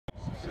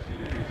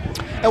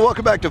And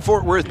welcome back to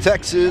Fort Worth,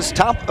 Texas.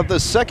 Top of the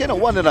second, a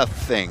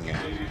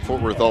 1-0.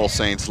 Fort Worth All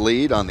Saints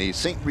lead on the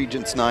St.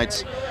 Regents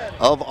Knights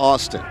of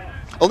Austin.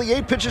 Only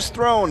 8 pitches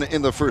thrown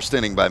in the first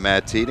inning by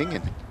Matt Teeting,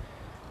 and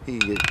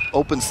he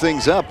opens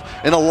things up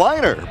in a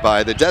liner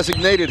by the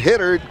designated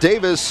hitter,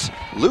 Davis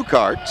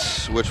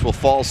Lucart, which will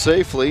fall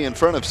safely in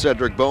front of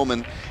Cedric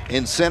Bowman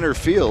in center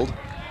field.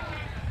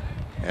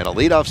 And a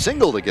leadoff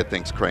single to get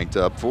things cranked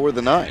up for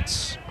the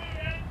Knights.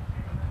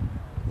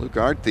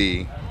 Lucart,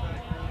 the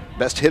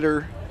best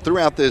hitter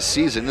throughout this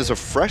season, is a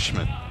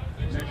freshman.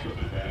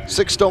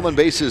 6 stolen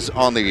bases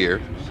on the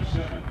year,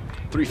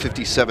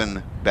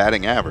 .357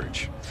 batting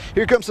average.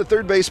 Here comes the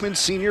third baseman,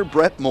 senior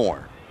Brett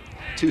Moore,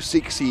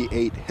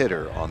 .268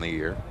 hitter on the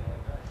year.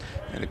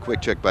 And a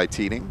quick check by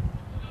Teeting.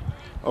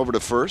 Over to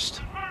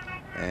first,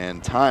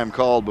 and time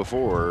called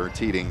before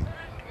Teeting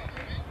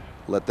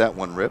let that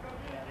one rip.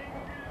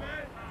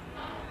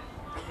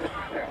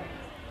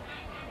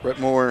 Brett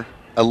Moore,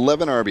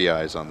 11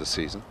 RBIs on the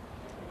season.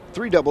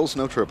 3 doubles,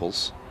 no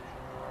triples,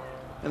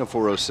 and a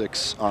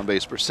 .406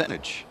 on-base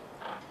percentage.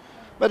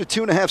 About a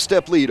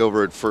 2.5-step lead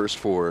over at first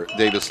for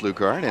Davis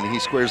Lucart, and he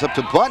squares up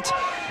to bunt.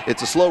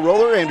 It's a slow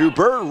roller. Andrew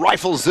Burr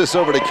rifles this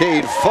over to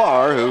Cade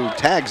Farr, who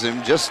tags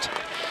him just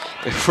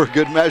for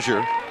good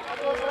measure.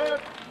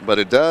 But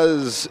it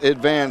does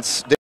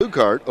advance Davis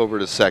Lucart over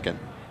to second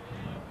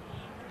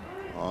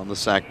on the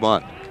sac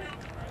bunt.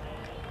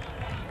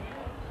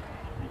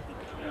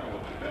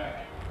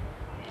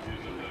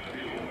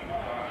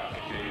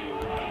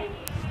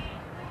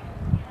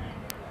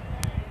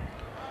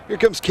 Here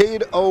comes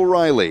Cade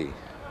O'Reilly,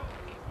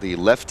 the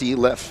lefty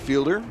left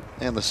fielder,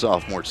 and the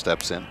sophomore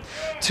steps in.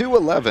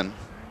 .211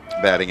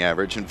 batting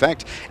average. In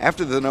fact,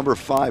 after the number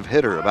 5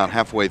 hitter, about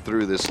halfway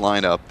through this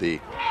lineup, the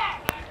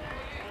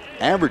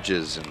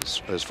averages,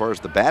 as far as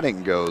the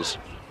batting goes,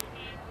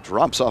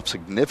 drops off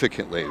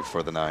significantly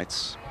for the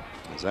Knights.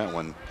 As that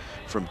one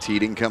from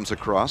Teeting comes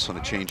across on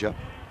a changeup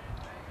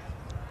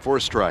for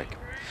a strike.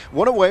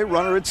 One away,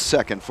 runner at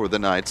second for the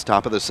Knights.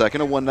 Top of the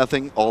second, a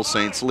 1-0 All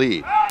Saints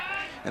lead.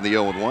 And the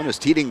 0-1 as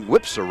Teeting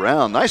whips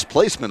around. Nice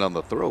placement on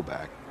the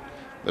throwback,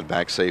 but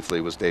back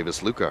safely was Davis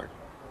Lucart.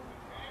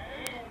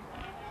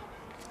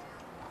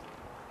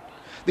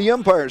 The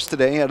umpires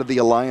today out of the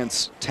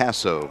Alliance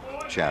Tasso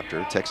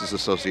chapter, Texas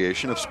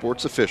Association of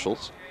Sports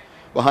Officials.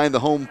 Behind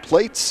the home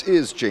plates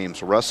is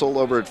James Russell.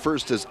 Over at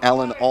first is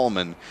Alan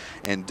Allman,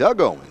 and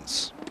Doug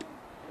Owens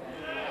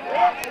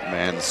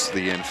mans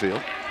the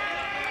infield.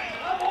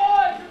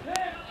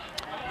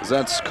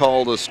 That's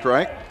called a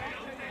strike.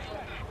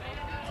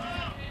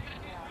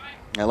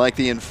 I like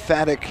the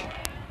emphatic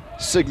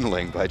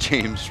signaling by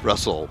James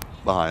Russell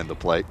behind the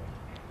plate.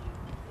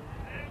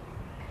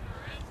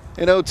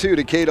 An 0-2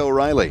 to Cade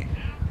O'Reilly.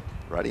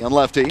 Righty on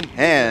lefty,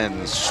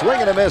 and swing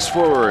and a miss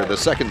for the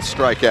second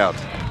strikeout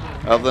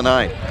of the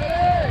night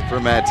for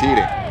Matt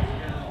Teeting.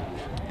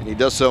 And he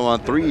does so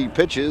on 3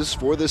 pitches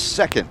for the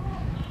second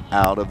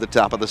out of the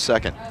top of the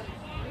second.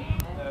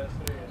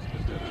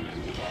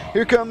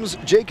 Here comes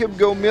Jacob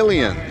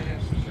Gomillion,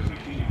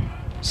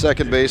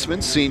 second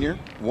baseman, senior,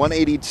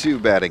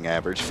 .182 batting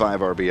average, 5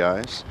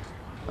 RBIs,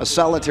 a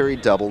solitary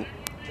double,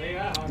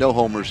 no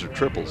homers or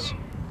triples,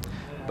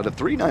 but a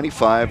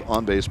 .395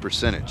 on-base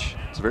percentage.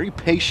 It's a very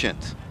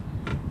patient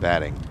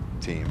batting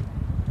team.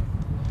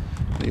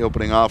 The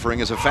opening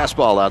offering is a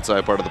fastball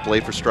outside part of the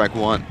plate for strike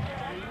 1.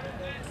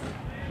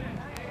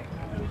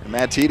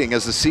 Matt Teeting,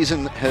 as the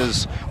season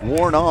has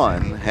worn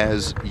on,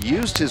 has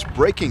used his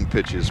breaking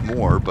pitches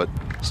more, but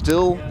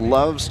still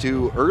loves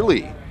to,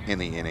 early in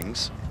the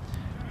innings,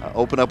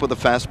 open up with a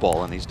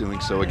fastball, and he's doing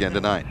so again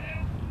tonight.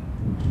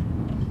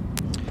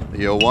 The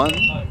 0-1,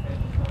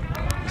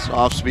 it's an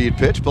off-speed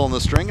pitch, pulling the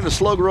string, and a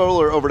slow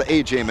roller over to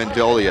A.J.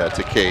 Mendolia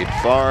to Cade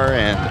Farr,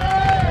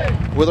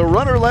 and with a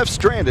runner left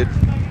stranded,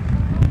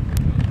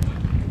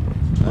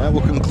 that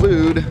will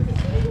conclude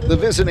the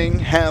visiting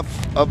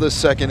half of the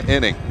second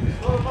inning.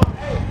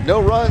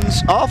 No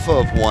runs off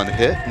of 1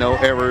 hit, no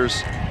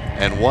errors,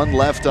 and 1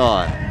 left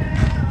on.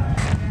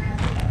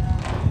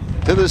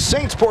 To the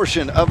Saints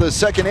portion of the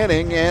second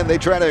inning, and they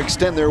try to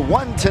extend their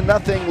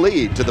 1-0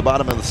 lead. To the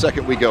bottom of the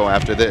second we go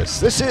after this.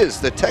 This is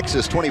the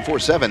Texas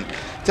 24/7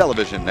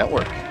 Television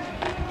Network.